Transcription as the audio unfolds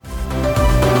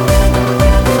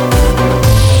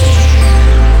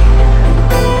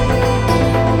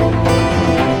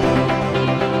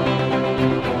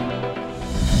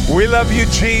love you,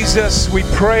 Jesus. We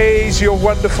praise your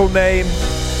wonderful name.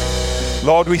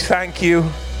 Lord, we thank you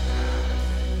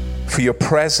for your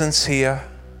presence here.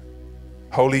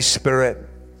 Holy Spirit,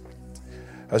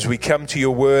 as we come to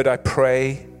your word, I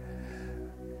pray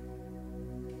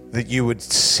that you would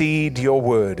seed your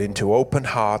word into open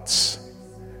hearts,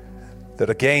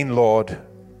 that again, Lord,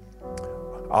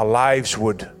 our lives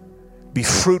would be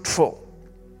fruitful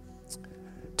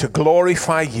to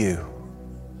glorify you.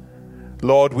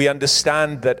 Lord, we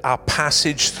understand that our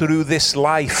passage through this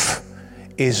life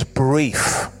is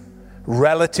brief,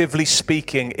 relatively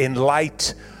speaking, in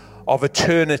light of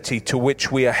eternity to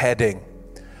which we are heading.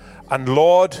 And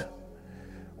Lord,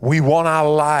 we want our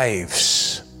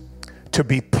lives to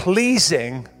be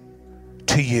pleasing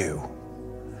to you.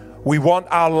 We want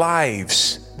our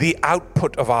lives, the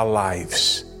output of our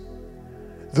lives,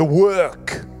 the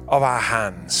work of our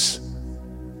hands,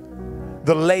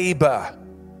 the labor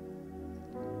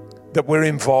that we're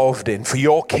involved in for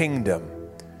your kingdom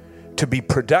to be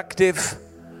productive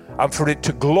and for it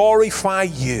to glorify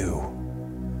you.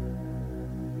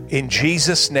 In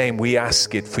Jesus' name we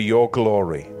ask it for your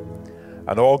glory.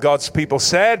 And all God's people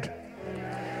said,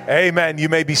 Amen. You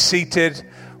may be seated.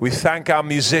 We thank our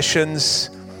musicians.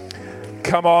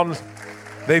 Come on.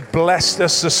 They've blessed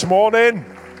us this morning.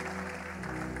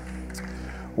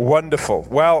 Wonderful.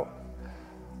 Well,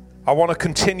 I want to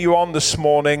continue on this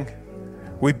morning.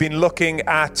 We've been looking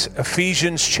at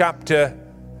Ephesians chapter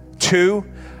 2,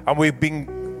 and we've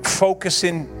been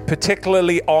focusing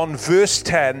particularly on verse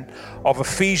 10 of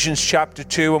Ephesians chapter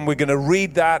 2, and we're going to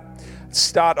read that,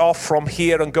 start off from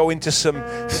here and go into some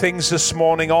things this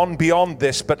morning on beyond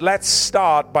this. But let's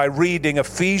start by reading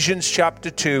Ephesians chapter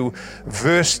 2,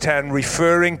 verse 10,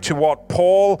 referring to what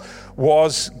Paul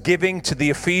was giving to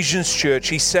the Ephesians church.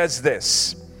 He says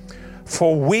this,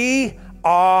 "For we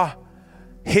are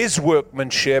his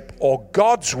workmanship, or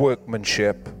God's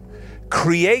workmanship,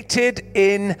 created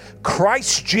in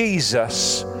Christ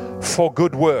Jesus for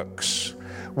good works,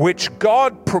 which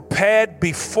God prepared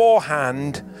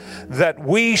beforehand that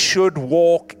we should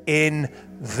walk in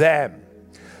them."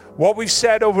 What we've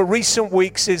said over recent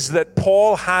weeks is that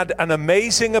Paul had an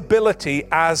amazing ability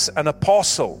as an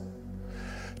apostle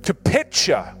to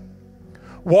picture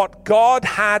what God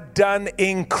had done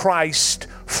in Christ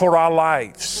for our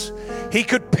lives. He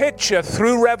could picture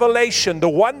through revelation the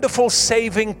wonderful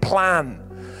saving plan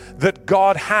that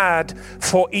God had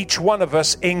for each one of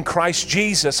us in Christ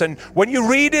Jesus. And when you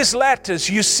read his letters,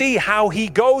 you see how he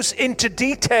goes into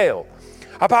detail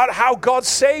about how God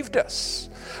saved us,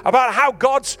 about how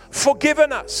God's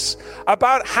forgiven us,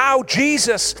 about how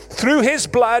Jesus, through his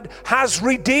blood, has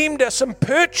redeemed us and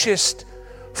purchased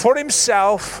for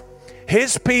himself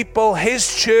his people,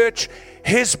 his church,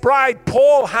 his bride.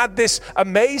 Paul had this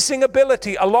amazing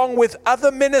ability, along with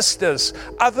other ministers,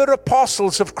 other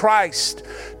apostles of Christ,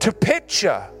 to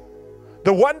picture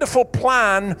the wonderful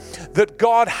plan that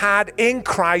God had in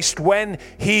Christ when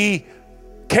he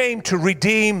came to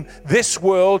redeem this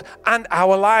world and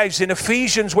our lives. In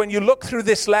Ephesians, when you look through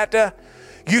this letter,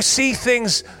 you see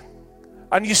things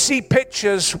and you see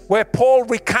pictures where Paul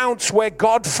recounts where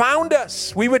God found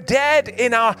us. We were dead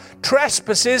in our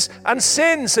trespasses and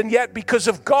sins, and yet because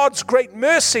of God's great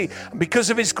mercy and because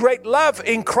of his great love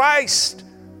in Christ,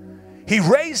 he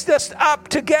raised us up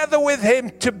together with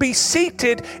him to be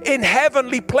seated in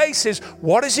heavenly places.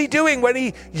 What is he doing when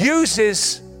he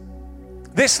uses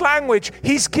this language?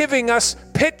 He's giving us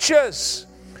pictures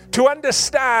to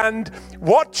understand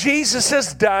what Jesus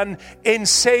has done in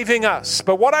saving us.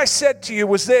 But what I said to you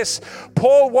was this: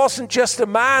 Paul wasn't just a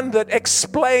man that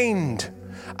explained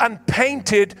and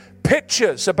painted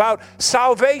pictures about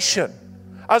salvation.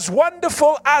 As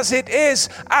wonderful as it is,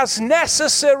 as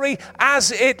necessary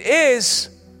as it is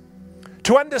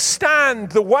to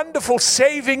understand the wonderful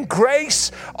saving grace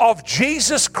of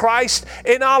Jesus Christ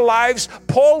in our lives,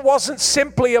 Paul wasn't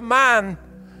simply a man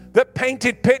that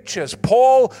painted pictures.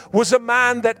 Paul was a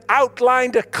man that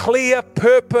outlined a clear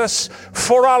purpose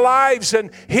for our lives. And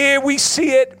here we see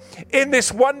it in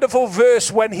this wonderful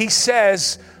verse when he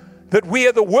says that we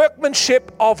are the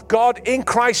workmanship of God in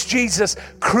Christ Jesus,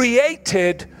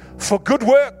 created for good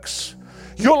works.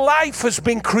 Your life has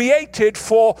been created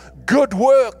for good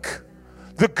work.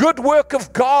 The good work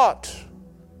of God.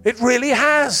 It really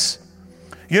has.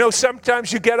 You know,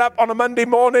 sometimes you get up on a Monday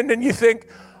morning and you think,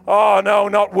 oh no,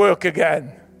 not work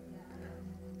again.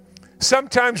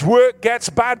 Sometimes work gets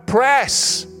bad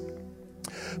press.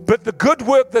 But the good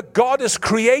work that God has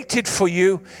created for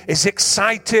you is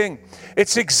exciting.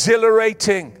 It's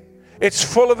exhilarating. It's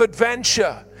full of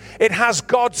adventure. It has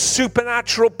God's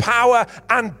supernatural power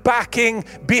and backing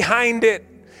behind it.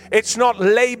 It's not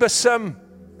laborsome.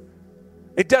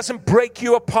 It doesn't break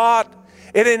you apart.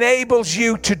 It enables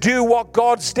you to do what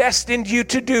God's destined you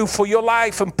to do for your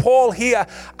life. And Paul here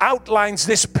outlines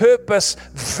this purpose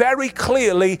very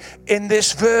clearly in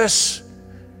this verse.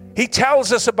 He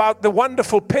tells us about the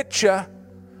wonderful picture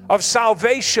of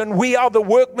salvation. We are the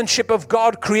workmanship of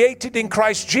God created in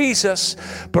Christ Jesus.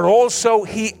 But also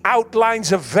he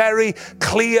outlines a very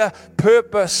clear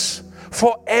purpose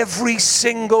for every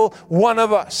single one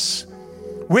of us.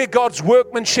 We're God's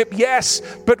workmanship, yes,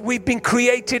 but we've been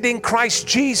created in Christ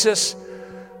Jesus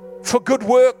for good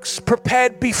works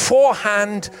prepared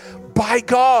beforehand by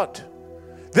God.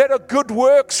 There are good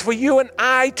works for you and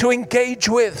I to engage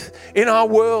with in our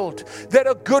world. There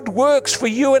are good works for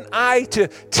you and I to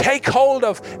take hold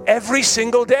of every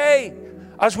single day.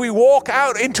 As we walk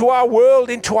out into our world,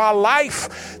 into our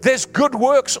life, there's good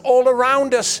works all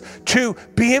around us to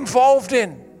be involved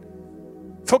in,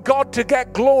 for God to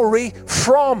get glory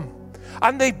from.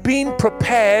 And they've been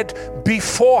prepared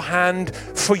beforehand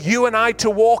for you and I to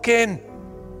walk in.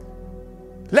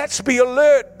 Let's be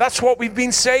alert. That's what we've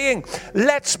been saying.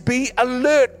 Let's be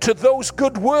alert to those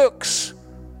good works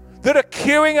that are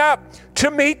queuing up to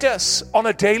meet us on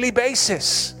a daily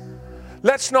basis.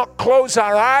 Let's not close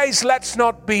our eyes. Let's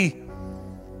not be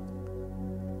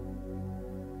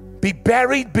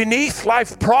buried beneath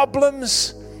life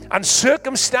problems and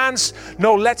circumstance.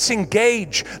 No, let's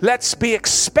engage. Let's be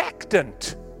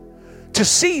expectant to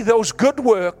see those good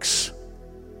works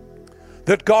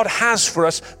that God has for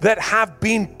us that have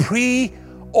been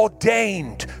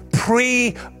preordained,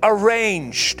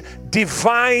 prearranged,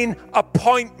 divine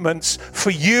appointments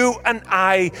for you and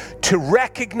I to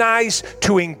recognize,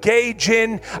 to engage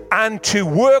in, and to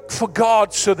work for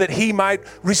God so that He might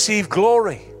receive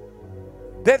glory.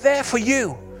 They're there for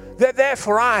you. They're there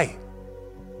for I.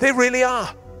 They really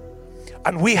are.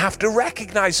 And we have to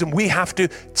recognize them. We have to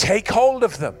take hold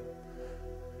of them.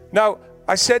 Now,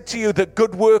 I said to you that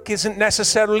good work isn't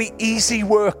necessarily easy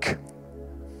work.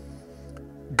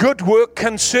 Good work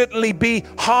can certainly be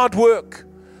hard work,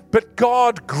 but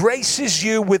God graces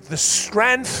you with the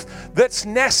strength that's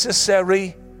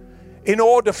necessary in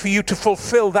order for you to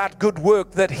fulfill that good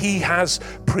work that He has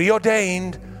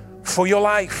preordained for your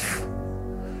life.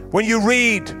 When you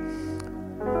read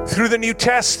through the New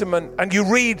Testament and you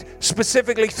read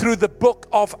specifically through the book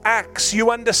of Acts, you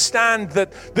understand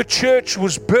that the church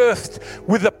was birthed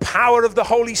with the power of the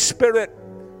Holy Spirit.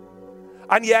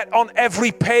 And yet on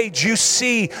every page you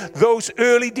see those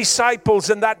early disciples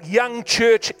and that young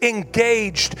church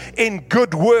engaged in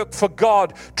good work for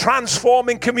God,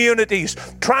 transforming communities,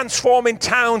 transforming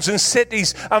towns and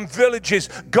cities and villages,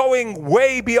 going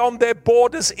way beyond their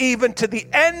borders, even to the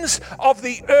ends of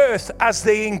the earth, as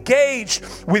they engaged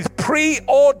with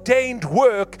preordained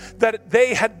work that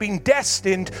they had been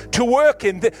destined to walk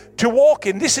in.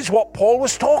 This is what Paul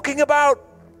was talking about.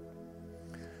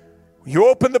 You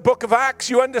open the book of Acts,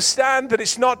 you understand that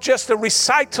it's not just a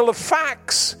recital of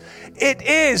facts. It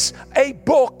is a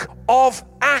book of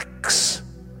acts.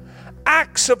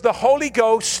 Acts of the Holy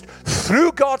Ghost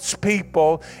through God's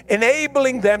people,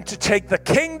 enabling them to take the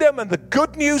kingdom and the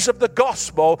good news of the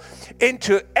gospel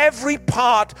into every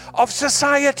part of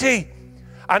society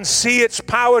and see its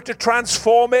power to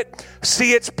transform it,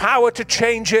 see its power to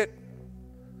change it.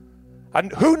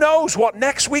 And who knows what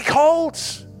next week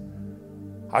holds?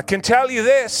 I can tell you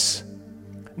this,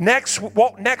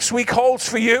 what next week holds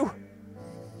for you,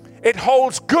 it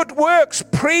holds good works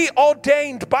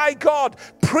preordained by God,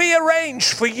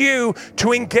 prearranged for you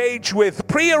to engage with,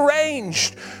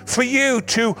 prearranged for you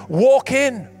to walk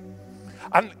in.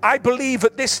 And I believe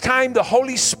at this time the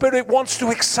Holy Spirit wants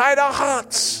to excite our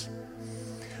hearts,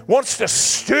 wants to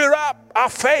stir up our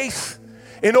faith,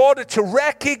 in order to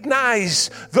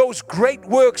recognize those great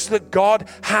works that God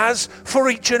has for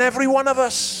each and every one of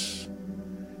us.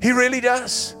 He really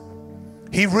does.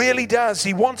 He really does.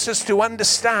 He wants us to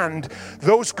understand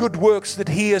those good works that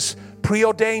He has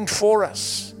preordained for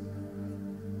us.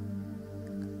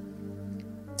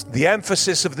 The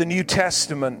emphasis of the New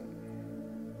Testament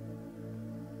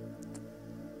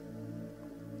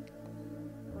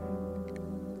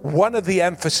one of the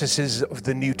emphases of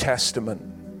the New Testament,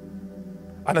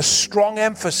 and a strong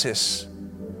emphasis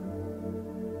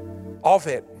of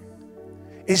it,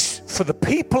 is for the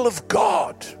people of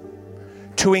God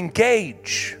to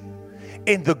engage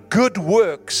in the good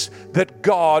works that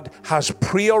God has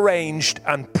prearranged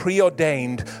and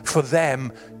preordained for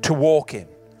them to walk in.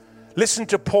 Listen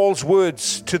to Paul's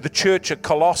words to the church at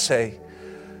Colossae,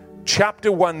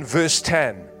 chapter 1, verse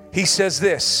 10. He says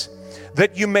this,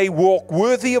 that you may walk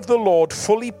worthy of the Lord,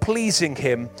 fully pleasing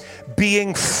him,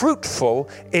 being fruitful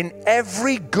in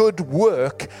every good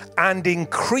work and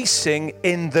increasing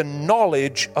in the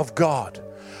knowledge of God.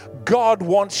 God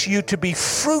wants you to be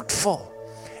fruitful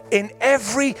in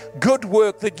every good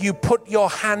work that you put your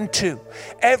hand to,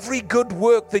 every good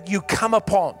work that you come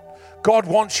upon. God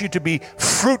wants you to be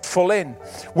fruitful in,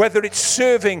 whether it's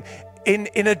serving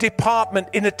in a department,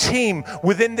 in a team,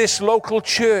 within this local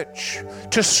church,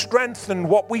 to strengthen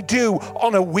what we do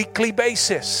on a weekly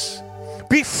basis.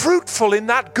 Be fruitful in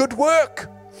that good work.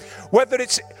 Whether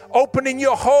it's opening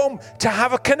your home to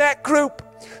have a connect group,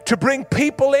 to bring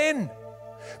people in.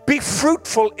 Be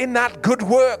fruitful in that good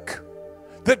work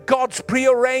that God's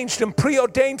prearranged and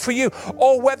preordained for you,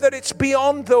 or whether it's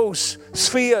beyond those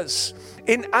spheres,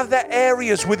 in other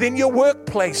areas within your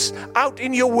workplace, out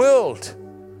in your world.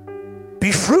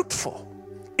 Be fruitful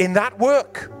in that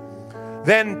work.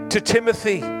 Then to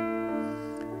Timothy,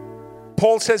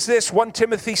 Paul says this, 1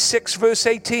 Timothy 6 verse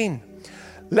 18,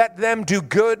 let them do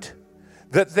good,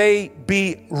 that they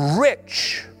be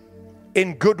rich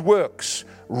in good works,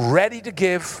 ready to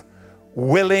give,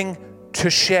 willing to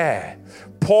share.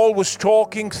 Paul was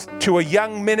talking to a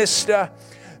young minister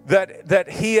that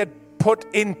he had put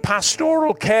in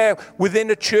pastoral care within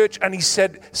a church, and he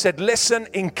said, listen,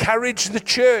 encourage the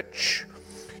church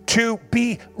to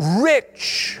be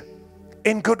rich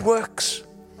in good works.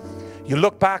 You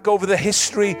look back over the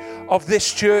history of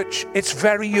this church, it's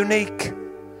very unique.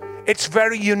 It's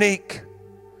very unique.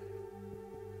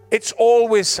 It's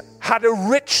always had a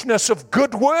richness of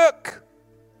good work.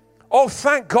 Oh,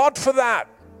 thank God for that.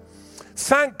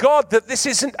 Thank God that this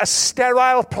isn't a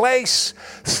sterile place.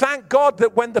 Thank God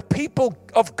that when the people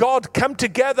of God come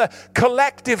together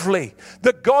collectively,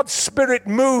 that God's Spirit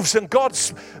moves and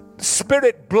God's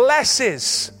Spirit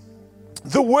blesses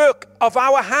the work of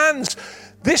our hands.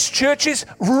 This church is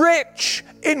rich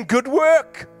in good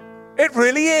work. It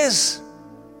really is.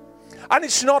 And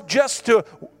it's not just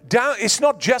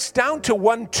down to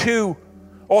 1, 2,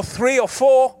 or 3 or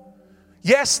 4.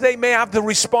 Yes, they may have the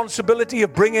responsibility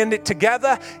of bringing it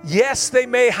together. Yes, they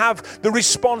may have the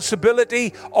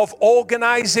responsibility of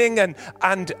organizing and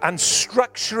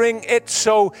structuring it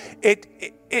so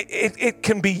it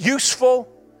can be useful.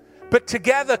 But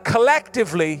together,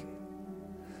 collectively,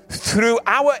 through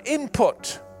our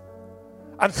input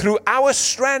and through our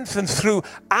strength and through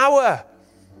our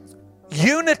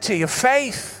unity of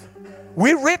faith,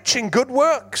 we're rich in good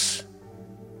works.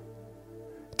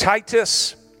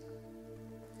 Titus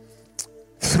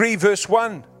 3 verse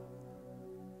 1.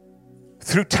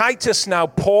 Through Titus now,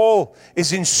 Paul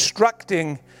is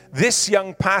instructing this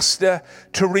young pastor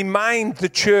to remind the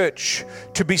church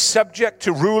to be subject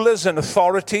to rulers and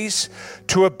authorities,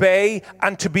 to obey,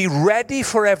 and to be ready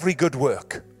for every good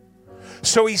work.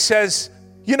 So he says,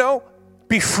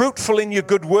 be fruitful in your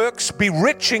good works, be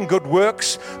rich in good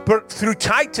works. But through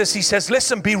Titus, he says,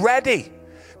 listen, be ready.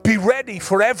 Be ready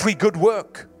for every good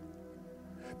work.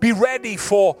 Be ready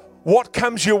for what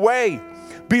comes your way.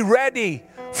 Be ready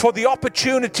for the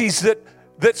opportunities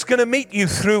that's going to meet you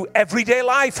through everyday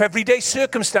life, everyday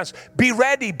circumstance. Be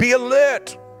ready, be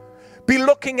alert. Be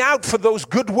looking out for those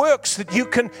good works that you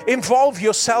can involve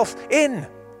yourself in.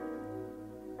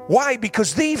 Why?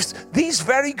 Because these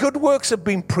very good works have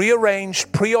been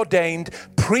prearranged, preordained,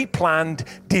 pre-planned,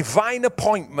 divine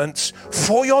appointments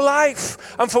for your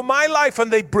life and for my life,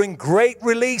 and they bring great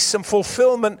release and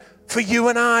fulfillment for you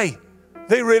and I.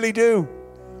 They really do.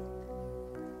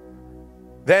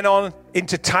 Then on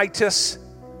into Titus,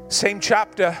 same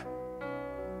chapter.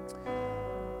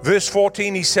 Verse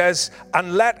 14, he says,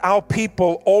 and let our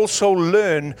people also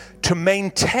learn to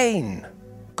maintain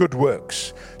good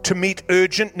works, to meet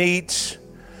urgent needs,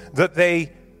 that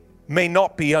they may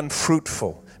not be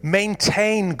unfruitful.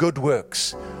 Maintain good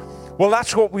works. Well,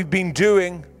 that's what we've been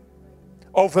doing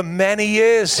over many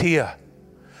years here.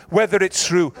 Whether it's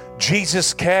through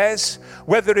Jesus Cares,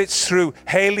 whether it's through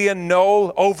Haley and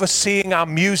Noel overseeing our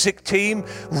music team,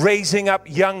 raising up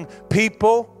young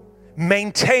people,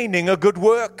 maintaining a good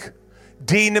work.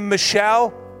 Dean and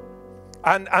Michelle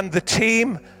and the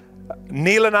team,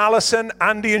 Neil and Allison,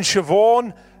 Andy and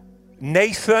Siobhan,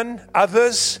 Nathan,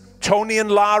 others, Tony and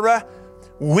Lara,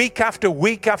 week after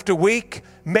week after week,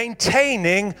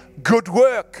 maintaining good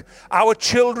work. Our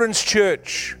children's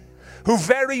church, who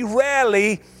very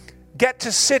rarely get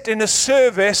to sit in a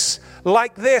service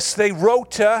like this. They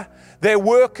rota their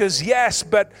workers, yes,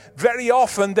 but very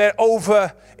often they're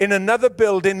over in another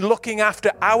building looking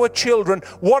after our children.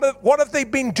 What have they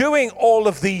been doing all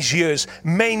of these years?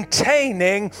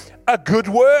 Maintaining a good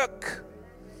work.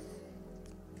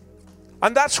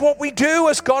 And that's what we do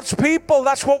as God's people.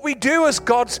 That's what we do as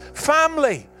God's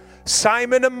family.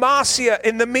 Simon and Marcia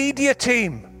in the media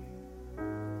team.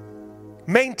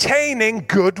 Maintaining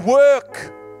good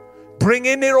work.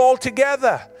 Bringing it all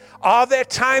together. Are there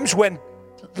times when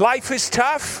life is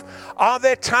tough? Are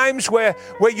there times where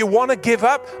you want to give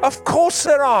up? Of course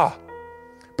there are.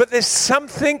 But there's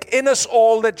something in us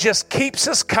all that just keeps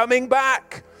us coming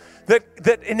back.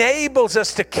 That enables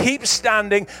us to keep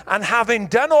standing, and having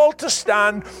done all to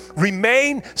stand,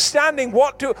 remain standing.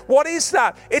 What is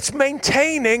that? It's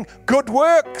maintaining good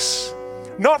works.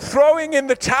 Not throwing in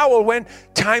the towel when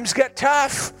times get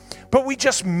tough, but we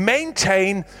just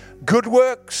maintain good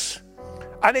works.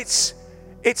 And it's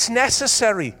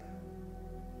necessary.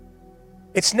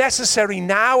 It's necessary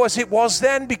now as it was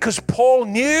then, because Paul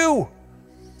knew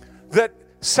that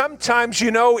sometimes,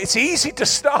 it's easy to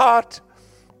start,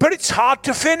 but it's hard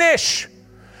to finish.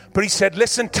 But he said,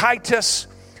 listen, Titus,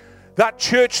 that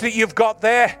church that you've got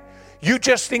there, you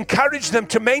just encourage them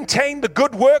to maintain the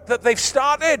good work that they've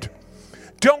started.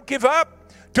 Don't give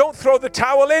up. Don't throw the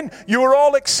towel in. You were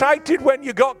all excited when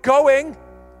you got going.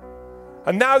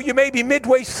 And now you may be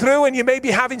midway through and you may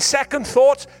be having second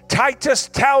thoughts. Titus,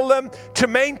 tell them to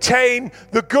maintain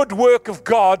the good work of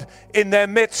God in their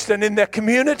midst and in their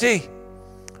community.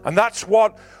 And that's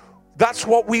what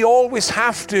we always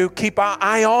have to keep our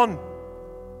eye on.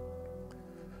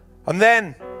 And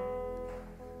then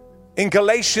in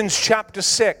Galatians chapter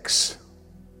 6,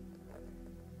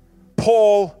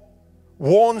 Paul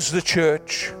warns the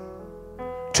church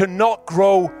to not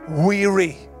grow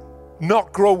weary.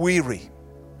 Not grow weary.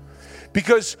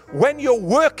 Because when you're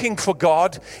working for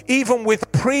God, even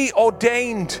with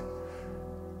preordained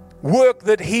work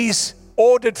that He's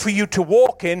ordered for you to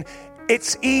walk in,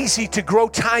 it's easy to grow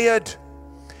tired.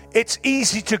 It's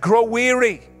easy to grow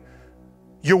weary.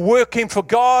 You're working for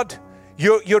God.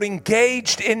 You're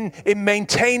engaged in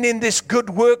maintaining this good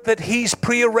work that He's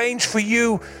prearranged for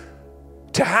you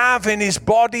to have in His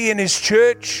body, in His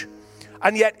church.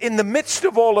 And yet in the midst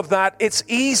of all of that, it's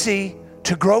easy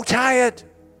to grow tired.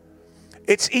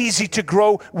 It's easy to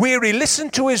grow weary. Listen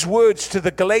to his words to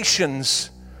the Galatians,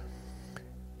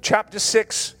 chapter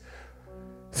 6,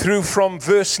 through from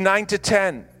verse 9 to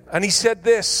 10. And he said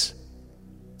this,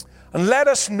 and let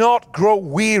us not grow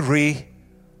weary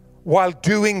while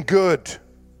doing good.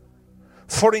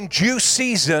 For in due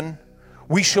season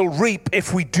we shall reap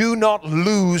if we do not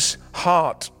lose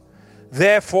heart.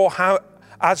 Therefore,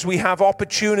 as we have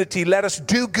opportunity, let us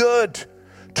do good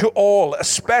to all,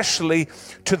 especially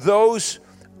to those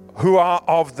who are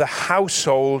of the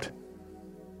household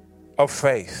of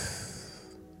faith.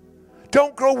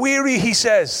 Don't grow weary, he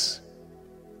says.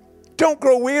 Don't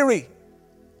grow weary.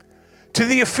 To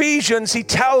the Ephesians, he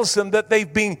tells them that they're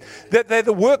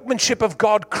the workmanship of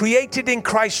God, created in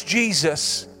Christ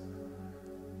Jesus,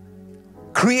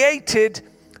 created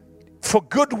for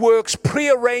good works,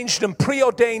 prearranged and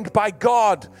preordained by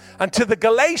God. And to the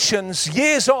Galatians,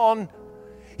 years on,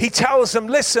 he tells them,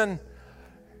 listen,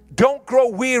 don't grow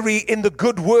weary in the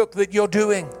good work that you're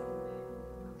doing.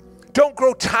 Don't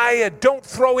grow tired. Don't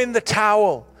throw in the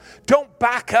towel. Don't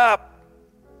back up.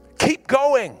 Keep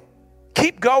going.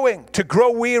 Keep going. To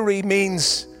grow weary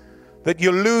means that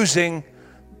you're losing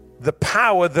the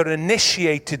power that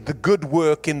initiated the good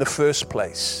work in the first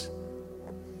place.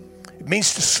 It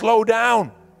means to slow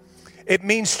down. It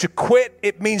means to quit.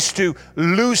 It means to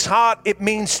lose heart. It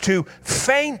means to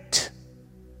faint.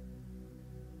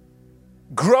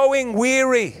 Growing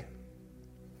weary.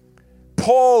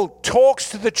 Paul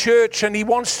talks to the church and he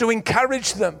wants to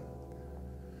encourage them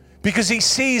because he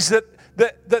sees that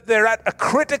they're at a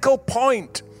critical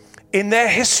point in their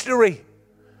history.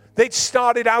 They'd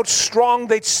started out strong.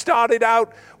 They'd started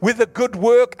out with a good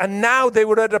work, and now they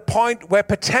were at a point where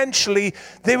potentially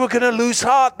they were going to lose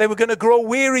heart. They were going to grow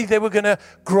weary. They were going to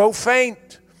grow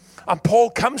faint. And Paul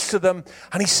comes to them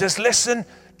and he says, listen,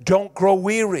 don't grow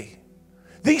weary.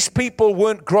 These people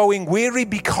weren't growing weary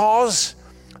because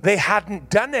they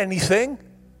hadn't done anything.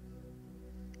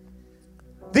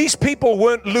 These people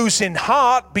weren't losing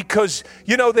heart because,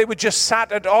 they were just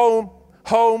sat at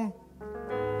home,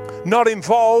 not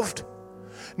involved.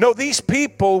 No, these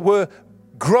people were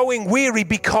growing weary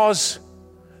because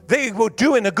they were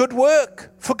doing a good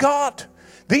work for God.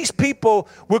 These people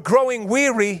were growing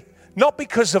weary not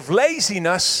because of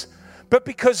laziness, but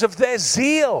because of their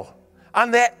zeal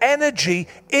and their energy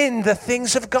in the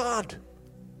things of God.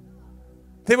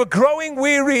 They were growing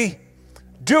weary,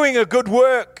 doing a good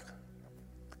work.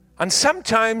 And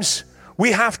sometimes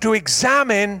we have to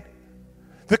examine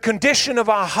the condition of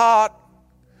our heart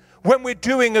when we're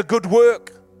doing a good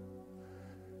work.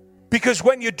 Because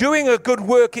when you're doing a good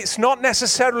work, it's not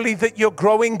necessarily that you're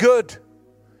growing good.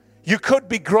 You could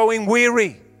be growing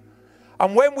weary.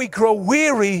 And when we grow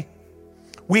weary,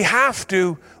 we have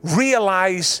to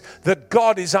realize that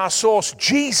God is our source.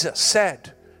 Jesus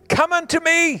said, "Come unto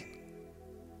me,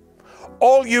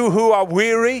 all you who are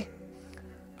weary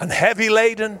and heavy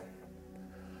laden,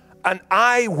 and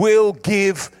I will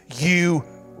give you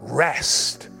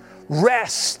rest."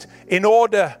 Rest in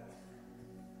order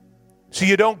so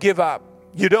you don't give up,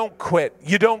 you don't quit,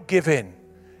 you don't give in.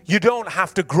 You don't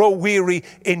have to grow weary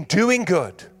in doing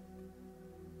good.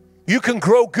 You can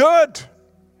grow good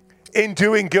in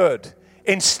doing good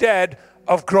instead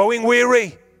of growing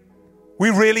weary.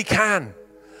 We really can.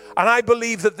 And I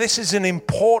believe that this is an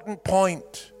important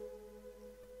point.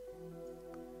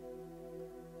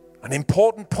 An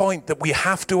important point that we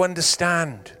have to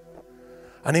understand.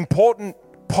 An important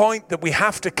point that we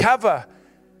have to cover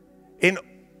in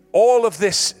all of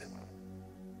this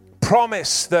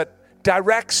promise that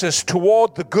directs us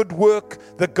toward the good work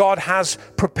that God has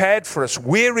prepared for us.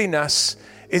 Weariness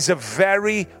is a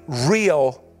very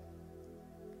real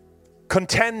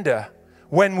contender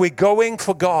when we're going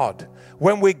for God,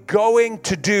 when we're going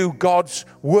to do God's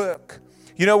work.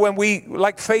 You know, when we,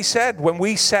 like Faye said, when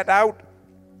we set out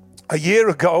a year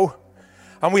ago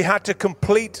and we had to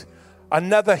complete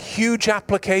another huge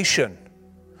application.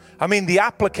 I mean, the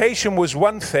application was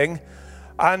one thing,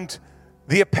 and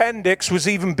the appendix was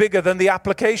even bigger than the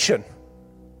application.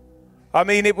 I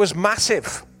mean, it was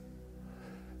massive.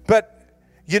 But,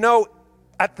 you know,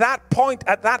 at that point,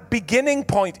 at that beginning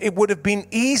point, it would have been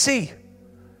easy.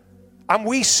 And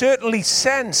we certainly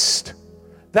sensed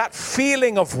that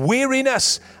feeling of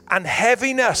weariness and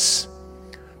heaviness.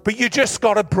 But you just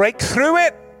got to break through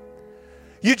it.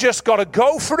 You just got to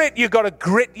go for it. You got to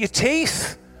grit your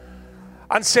teeth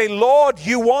and say, "Lord,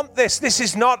 you want this. This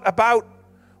is not about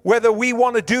whether we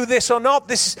want to do this or not.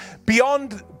 This is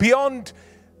beyond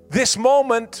this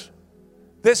moment.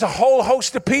 There's a whole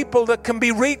host of people that can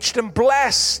be reached and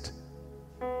blessed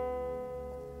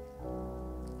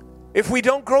if we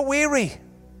don't grow weary."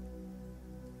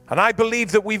 And I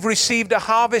believe that we've received a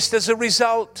harvest as a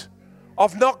result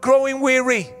of not growing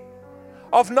weary,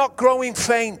 of not growing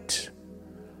faint.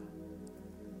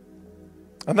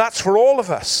 And that's for all of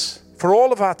us, for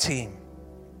all of our team.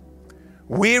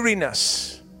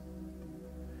 Weariness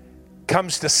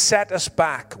comes to set us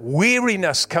back.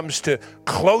 Weariness comes to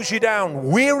close you down.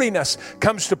 Weariness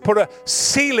comes to put a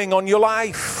ceiling on your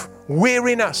life.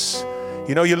 Weariness.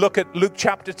 You know, you look at Luke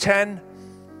chapter 10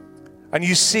 and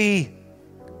you see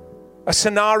a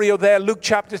scenario there, Luke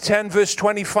chapter 10 verse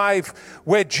 25,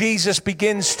 where Jesus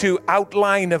begins to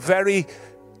outline a very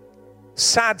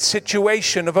sad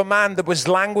situation of a man that was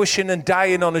languishing and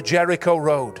dying on a Jericho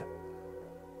road.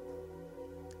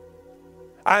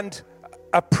 And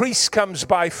a priest comes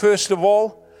by first of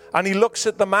all, and he looks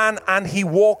at the man and he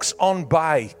walks on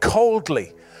by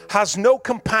coldly, has no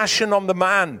compassion on the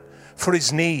man for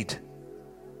his need.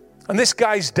 And this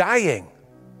guy's dying,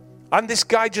 and this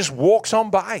guy just walks on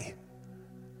by.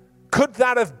 Could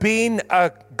that have been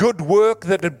a good work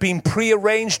that had been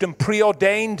prearranged and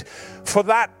preordained for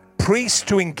that priest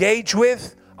to engage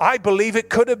with? I believe it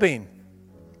could have been.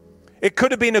 It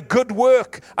could have been a good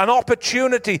work, an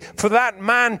opportunity for that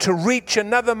man to reach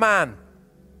another man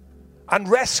and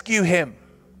rescue him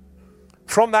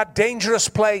from that dangerous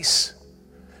place.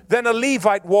 Then a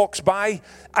Levite walks by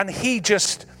and he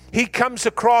comes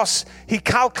across, he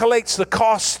calculates the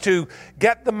cost to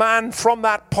get the man from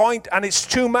that point, and it's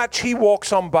too much. He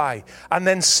walks on by. And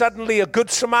then suddenly a good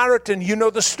Samaritan, you know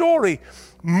the story,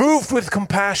 moved with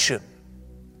compassion,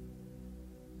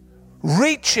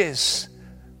 reaches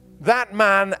that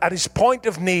man at his point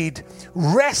of need,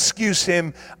 rescues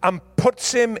him and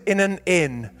puts him in an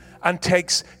inn and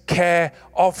takes care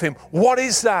of him. What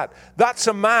is that? That's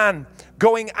a man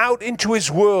going out into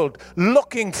his world,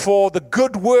 looking for the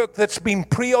good work that's been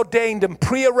preordained and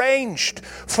prearranged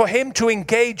for him to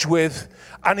engage with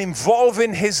and involve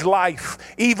in his life,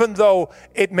 even though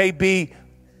it may be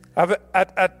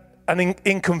at an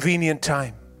inconvenient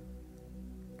time.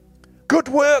 Good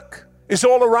work is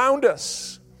all around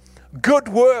us. Good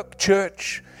work,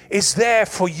 church, is there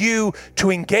for you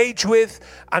to engage with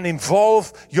and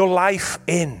involve your life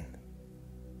in.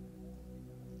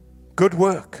 Good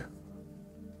work.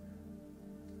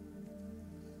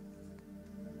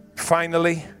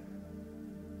 Finally,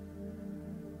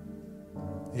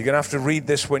 you're going to have to read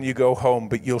this when you go home,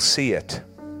 but you'll see it.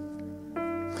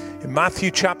 In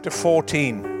Matthew chapter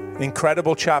 14, an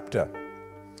incredible chapter,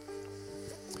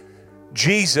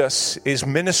 Jesus is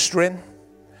ministering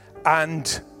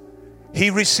and he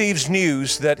receives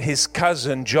news that his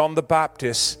cousin, John the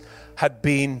Baptist, had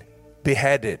been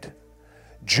beheaded.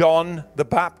 John the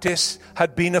Baptist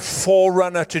had been a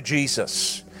forerunner to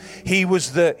Jesus. He was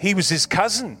his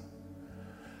cousin.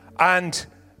 And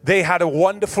they had a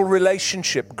wonderful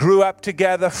relationship, grew up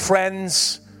together,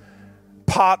 friends,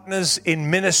 partners in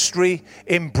ministry,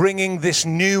 in bringing this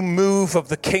new move of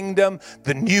the kingdom,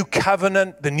 the new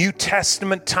covenant, the New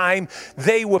Testament time.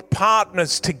 They were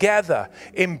partners together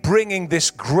in bringing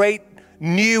this great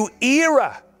new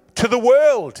era to the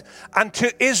world and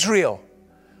to Israel.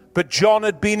 But John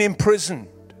had been imprisoned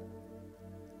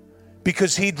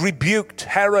because he'd rebuked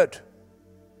Herod.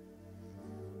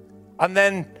 And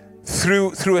then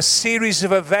through a series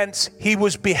of events, he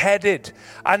was beheaded.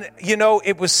 And,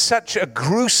 it was such a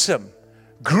gruesome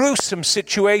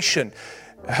situation.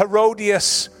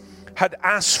 Herodias had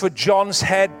asked for John's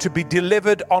head to be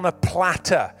delivered on a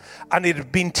platter, and it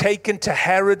had been taken to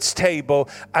Herod's table,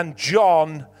 and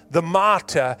John, the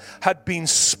martyr, had been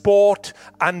sport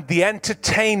and the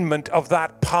entertainment of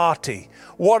that party.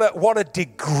 What a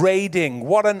degrading,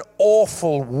 what an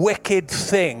awful, wicked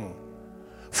thing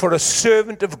for a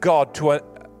servant of God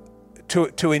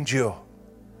to endure.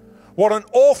 What an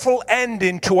awful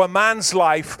ending to a man's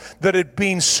life that had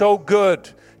been so good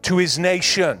to his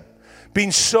nation,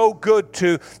 been so good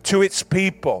to its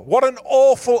people. What an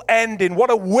awful ending,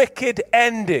 what a wicked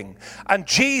ending. And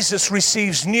Jesus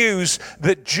receives news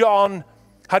that John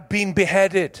had been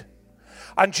beheaded.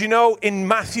 And in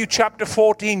Matthew chapter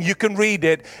 14, you can read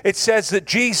it, it says that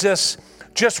Jesus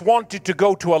just wanted to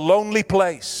go to a lonely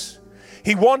place.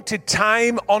 He wanted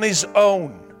time on his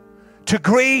own to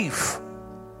grieve,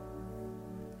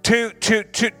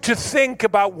 to think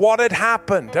about what had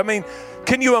happened. I mean,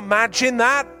 can you imagine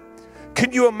that?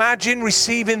 Can you imagine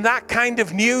receiving that kind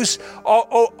of news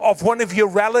of one of your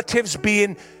relatives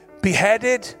being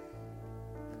beheaded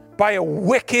by a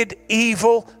wicked,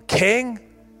 evil king?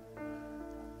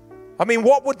 I mean,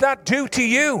 what would that do to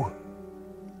you?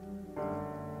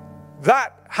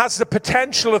 That has the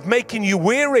potential of making you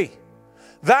weary.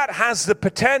 That has the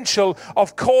potential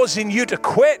of causing you to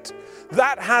quit.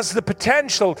 That has the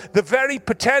potential, the very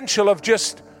potential of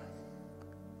just,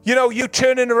 you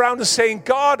turning around and saying,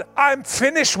 God, I'm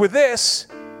finished with this.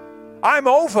 I'm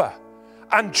over.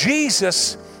 And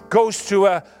Jesus goes to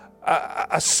a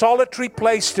solitary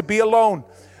place to be alone.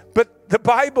 But the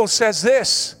Bible says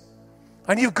this,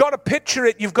 and you've got to picture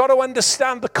it. You've got to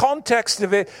understand the context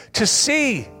of it to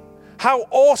see how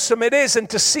awesome it is and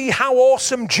to see how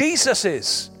awesome Jesus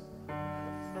is.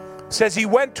 It says he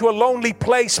went to a lonely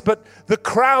place, but the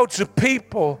crowds of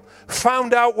people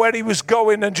found out where he was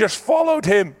going and just followed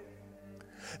him.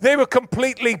 They were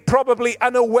probably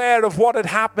unaware of what had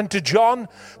happened to John,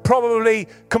 probably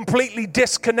completely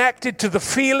disconnected to the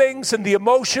feelings and the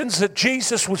emotions that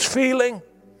Jesus was feeling,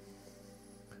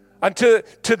 and to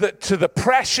the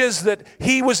pressures that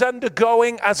he was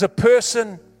undergoing as a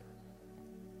person.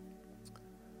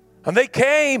 And they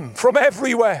came from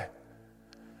everywhere.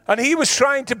 And he was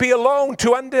trying to be alone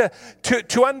to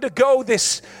undergo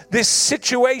this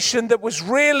situation that was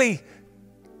really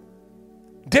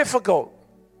difficult.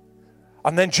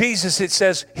 And then Jesus, it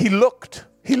says, he looked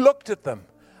at them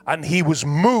and he was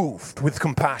moved with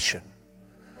compassion.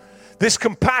 This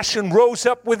compassion rose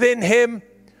up within him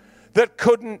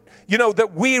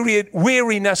that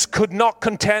weariness could not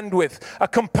contend with. A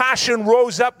compassion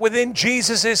rose up within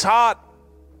Jesus's heart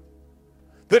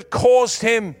that caused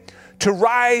him to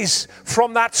rise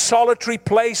from that solitary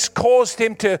place, caused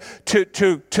him to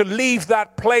leave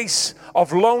that place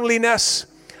of loneliness.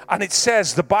 And it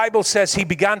says, the Bible says, he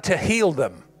began to heal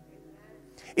them.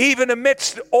 Even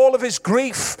amidst all of his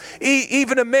grief,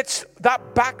 even amidst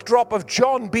that backdrop of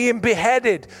John being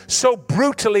beheaded so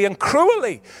brutally and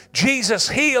cruelly, Jesus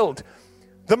healed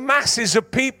the masses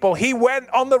of people. He went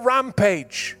on the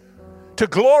rampage to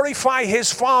glorify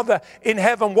his Father in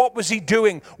heaven. What was he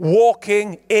doing?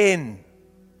 Walking in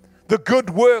the good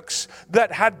works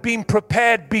that had been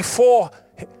prepared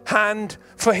beforehand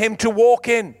for him to walk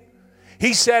in.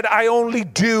 He said, I only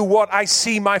do what I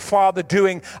see my Father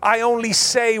doing. I only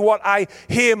say what I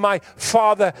hear my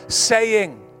Father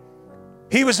saying.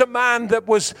 He was a man that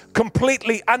was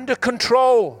completely under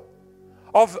control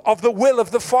of the will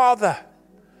of the Father.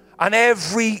 And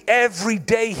every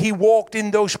day he walked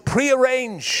in those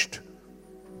prearranged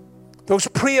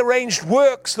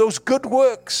works, those good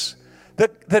works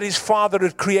that his Father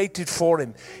had created for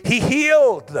him. He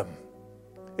healed them,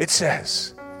 it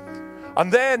says.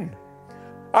 And then,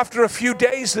 after a few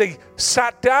days, they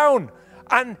sat down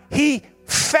and he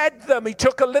fed them. He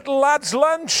took a little lad's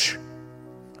lunch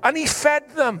and he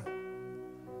fed them.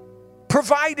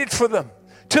 provided for them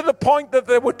to the point that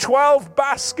there were 12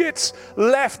 baskets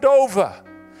left over.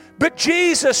 But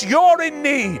Jesus, you're in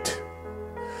need.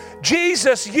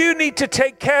 Jesus, you need to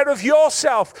take care of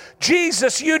yourself.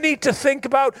 Jesus, you need to think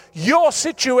about your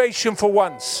situation for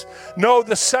once. No,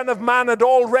 the Son of Man had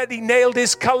already nailed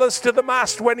his colors to the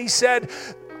mast when he said,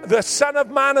 the Son of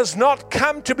Man has not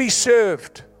come to be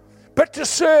served, but to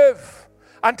serve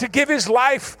and to give his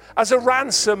life as a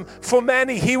ransom for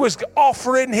many. He was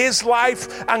offering his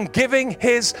life and giving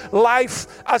his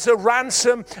life as a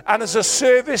ransom and as a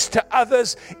service to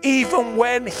others, even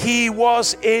when he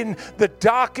was in the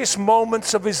darkest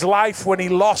moments of his life, when he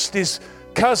lost his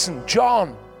cousin,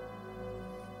 John.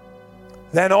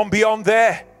 Then on beyond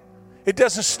there, it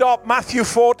doesn't stop. Matthew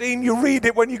 14, you read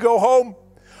it when you go home.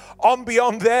 On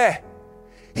beyond there,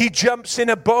 he jumps in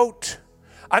a boat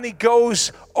and he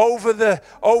goes over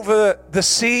the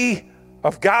Sea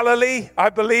of Galilee. I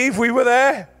believe we were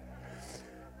there.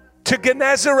 To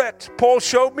Gennesaret. Paul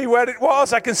showed me where it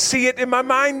was. I can see it in my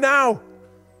mind now.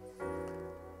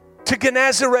 To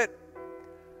Gennesaret.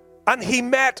 And he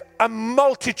met a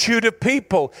multitude of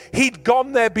people. He'd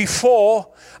gone there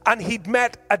before and he'd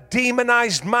met a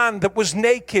demonized man that was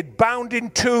naked, bound in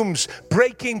tombs,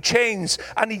 breaking chains.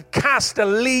 And he cast a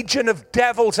legion of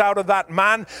devils out of that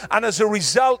man. And as a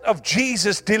result of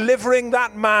Jesus delivering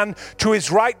that man to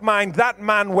his right mind, that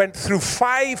man went through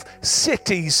 5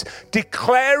 cities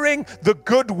declaring the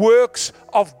good works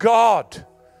of God.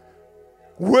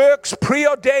 Works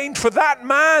preordained for that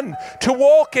man to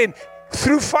walk in.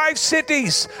 Through 5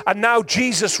 cities. And now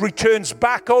Jesus returns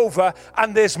back over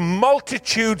and there's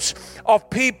multitudes of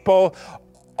people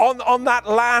on that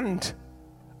land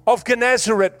of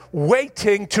Gennesaret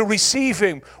waiting to receive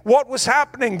him. What was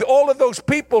happening? All of those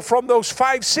people from those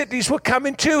 5 cities were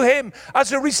coming to him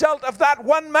as a result of that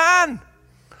one man.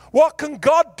 What can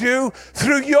God do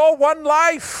through your one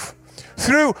life?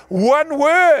 Through one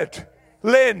word,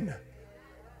 Lynn.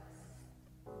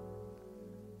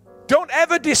 Don't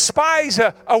ever despise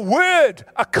a word,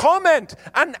 a comment,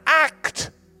 an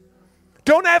act.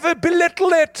 Don't ever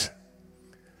belittle it.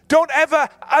 Don't ever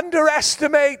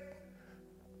underestimate.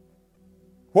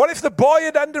 What if the boy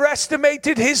had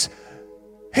underestimated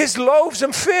his loaves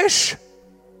and fish?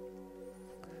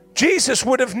 Jesus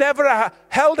would have never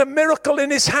held a miracle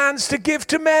in his hands to give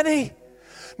to many.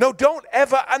 No, don't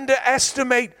ever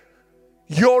underestimate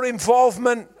your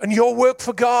involvement and your work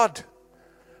for God.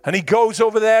 And he goes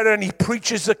over there and he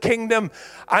preaches the kingdom.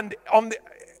 And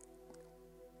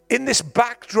in this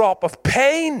backdrop of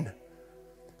pain,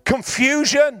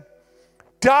 confusion,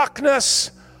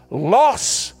 darkness,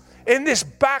 loss, in this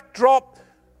backdrop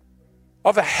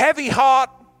of a heavy heart,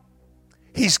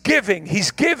 he's giving,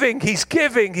 he's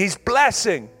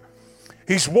blessing.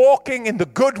 He's walking in the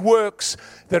good works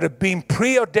that have been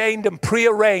preordained and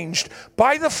prearranged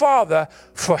by the Father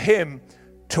for him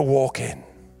to walk in.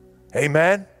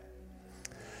 Amen.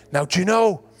 Now, do you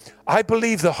know, I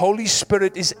believe the Holy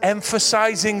Spirit is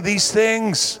emphasizing these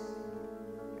things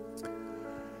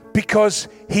because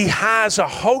he has a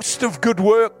host of good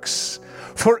works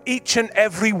for each and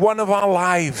every one of our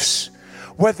lives.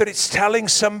 Whether it's telling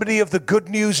somebody of the good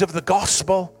news of the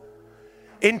gospel,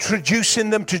 introducing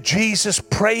them to Jesus,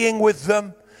 praying with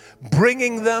them,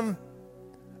 bringing them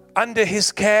under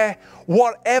his care,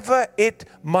 whatever it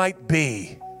might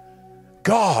be,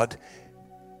 God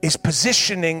is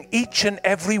positioning each and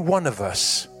every one of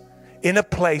us in a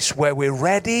place where we're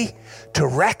ready to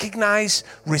recognize,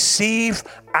 receive,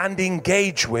 and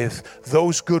engage with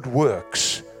those good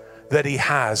works that he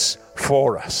has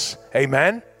for us.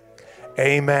 Amen?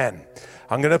 Amen.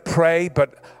 I'm going to pray,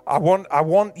 but I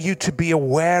want you to be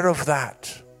aware of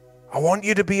that. I want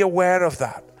you to be aware of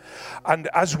that. And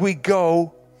as we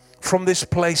go from this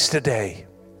place today,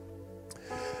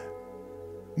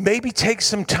 maybe take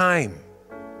some time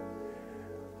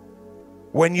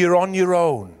when you're on your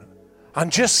own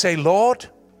and just say, Lord,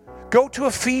 go to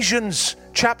Ephesians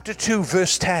chapter 2,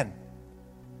 verse 10.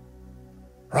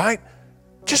 Right?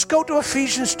 Just go to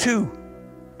Ephesians 2,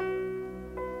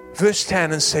 verse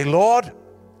 10 and say, Lord,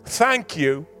 thank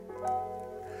you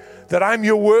that I'm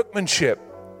your workmanship.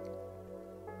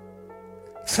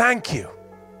 Thank you.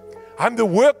 I'm the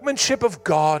workmanship of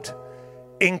God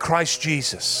in Christ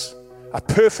Jesus. A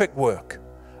perfect work,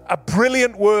 a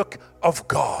brilliant work of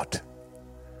God.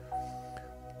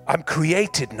 I'm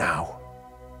created now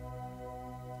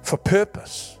for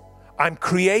purpose. I'm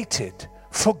created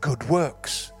for good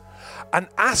works. And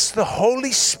ask the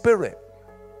Holy Spirit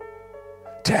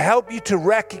to help you to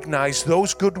recognize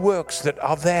those good works that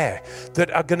are there,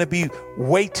 that are going to be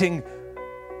waiting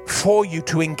for you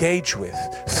to engage with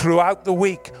throughout the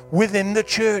week, within the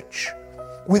church,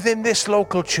 within this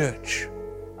local church.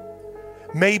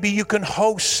 Maybe you can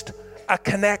host a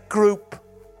connect group.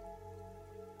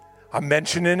 I'm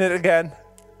mentioning it again.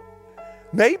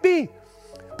 Maybe.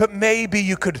 But maybe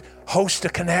you could host a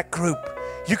connect group.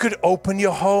 You could open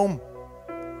your home.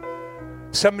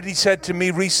 Somebody said to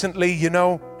me recently,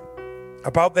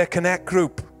 about their connect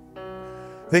group.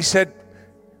 They said,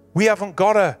 we haven't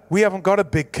got a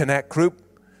big connect group.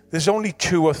 There's only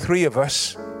 2 or 3 of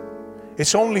us.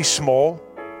 It's only small.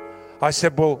 I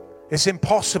said, well, it's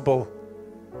impossible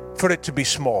for it to be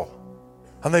small.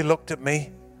 And they looked at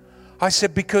me. I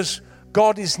said, because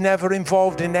God is never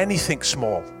involved in anything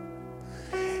small.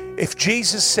 If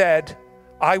Jesus said,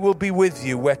 I will be with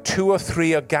you where 2 or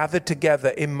 3 are gathered together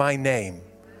in my name,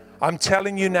 I'm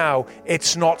telling you now,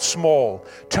 it's not small.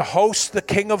 To host the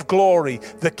King of Glory,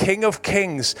 the King of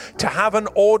Kings, to have an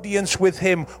audience with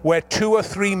him where 2 or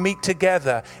 3 meet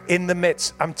together in the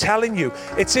midst. I'm telling you,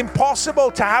 it's impossible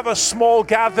to have a small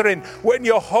gathering when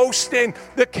you're hosting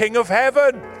the King of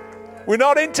Heaven. We're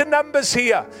not into numbers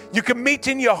here. You can meet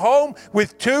in your home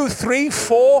with 2, 3,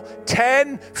 4,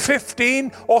 10,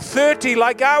 15, or 30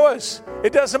 like ours.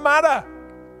 It doesn't matter.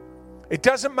 It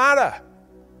doesn't matter.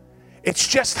 It's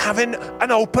just having an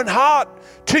open heart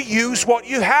to use what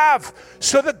you have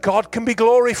so that God can be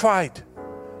glorified.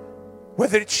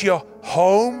 Whether it's your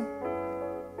home,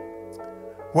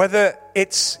 whether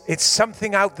it's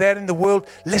something out there in the world.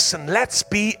 Listen, let's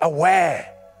be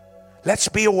aware. Let's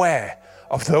be aware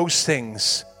of those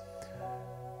things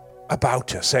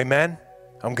about us. Amen?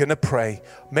 I'm going to pray.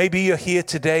 Maybe you're here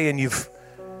today and you've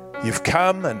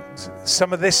come and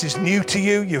some of this is new to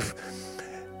you. You've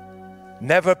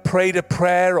never prayed a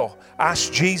prayer or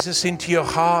asked Jesus into your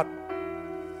heart.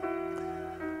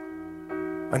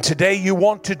 And today you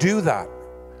want to do that.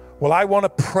 Well, I want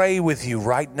to pray with you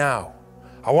right now.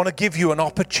 I want to give you an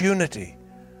opportunity.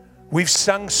 We've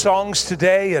sung songs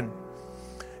today and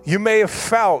you may have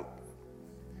felt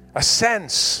a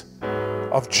sense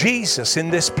of Jesus in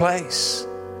this place,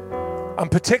 and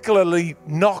particularly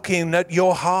knocking at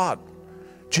your heart.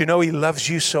 Do you know he loves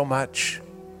you so much?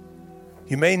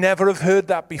 You may never have heard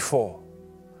that before.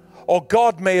 Or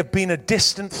God may have been a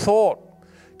distant thought.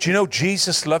 Do you know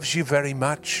Jesus loves you very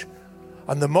much?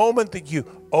 And the moment that you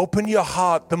open your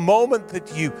heart, the moment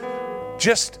that you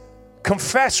just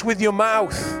confess with your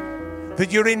mouth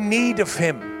that you're in need of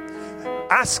him,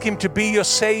 ask him to be your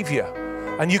Savior,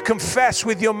 and you confess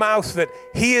with your mouth that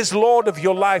he is Lord of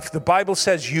your life, the Bible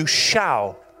says you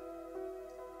shall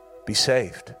be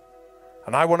saved.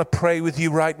 And I want to pray with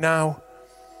you right now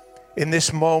in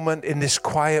this moment, in this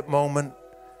quiet moment,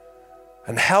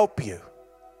 and help you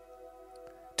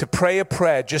to pray a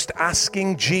prayer just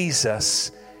asking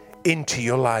Jesus into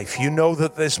your life. You know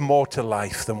that there's more to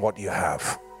life than what you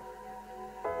have.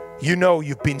 You know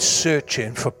you've been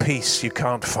searching for peace, you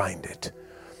can't find it.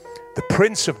 The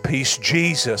Prince of Peace,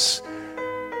 Jesus,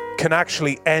 can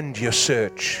actually end your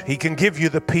search. He can give you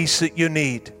the peace that you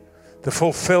need, the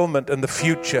fulfillment and the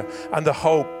future and the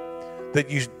hope that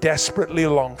you desperately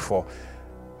long for.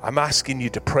 I'm asking you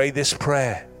to pray this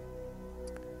prayer,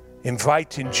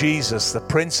 inviting Jesus, the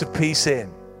Prince of Peace,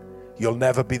 in. You'll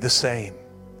never be the same.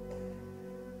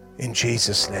 In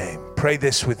Jesus' name. Pray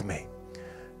this with me.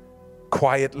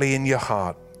 Quietly in your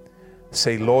heart.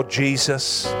 Say, Lord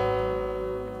Jesus,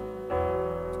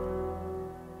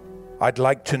 I'd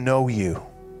like to know you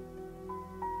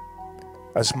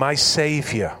as my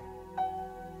Savior.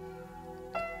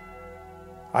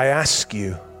 I ask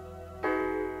you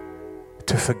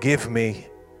to forgive me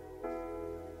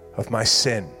of my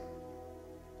sin.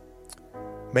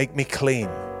 Make me clean.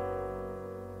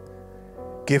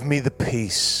 Give me the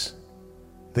peace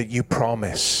that you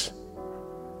promise,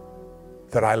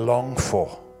 that I long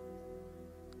for.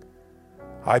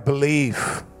 I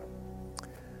believe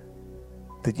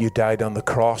that you died on the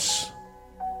cross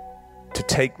to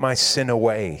take my sin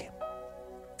away.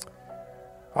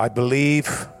 I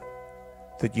believe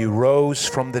that you rose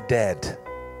from the dead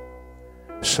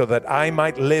so that I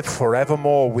might live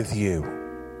forevermore with you.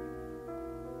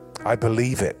 I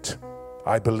believe it.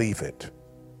 I believe it.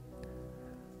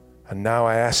 And now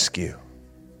I ask you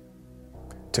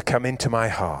to come into my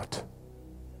heart.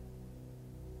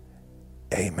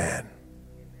 Amen.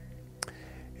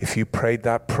 If you prayed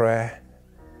that prayer,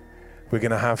 we're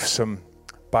going to have some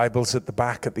Bibles at the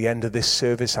back at the end of this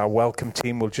service. Our welcome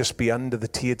team will just be under the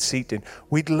tiered seating.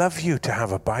 We'd love you to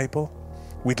have a Bible.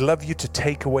 We'd love you to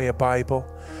take away a Bible.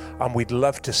 And we'd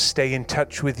love to stay in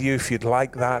touch with you if you'd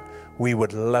like that. We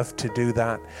would love to do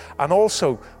that. And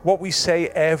also, what we say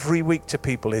every week to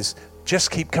people is,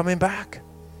 just keep coming back.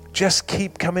 Just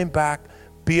keep coming back.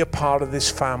 be a part of this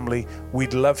family.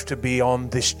 We'd love to be on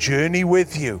this journey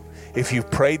with you. If you've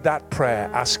prayed that prayer,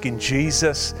 asking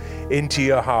Jesus into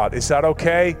your heart. Is that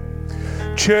okay?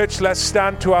 Church, let's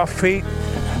stand to our feet.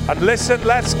 And listen,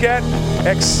 let's get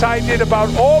excited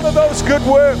about all of those good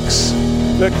works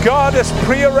that God has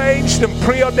prearranged and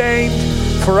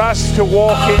preordained for us to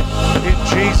walk in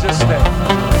Jesus'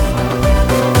 name.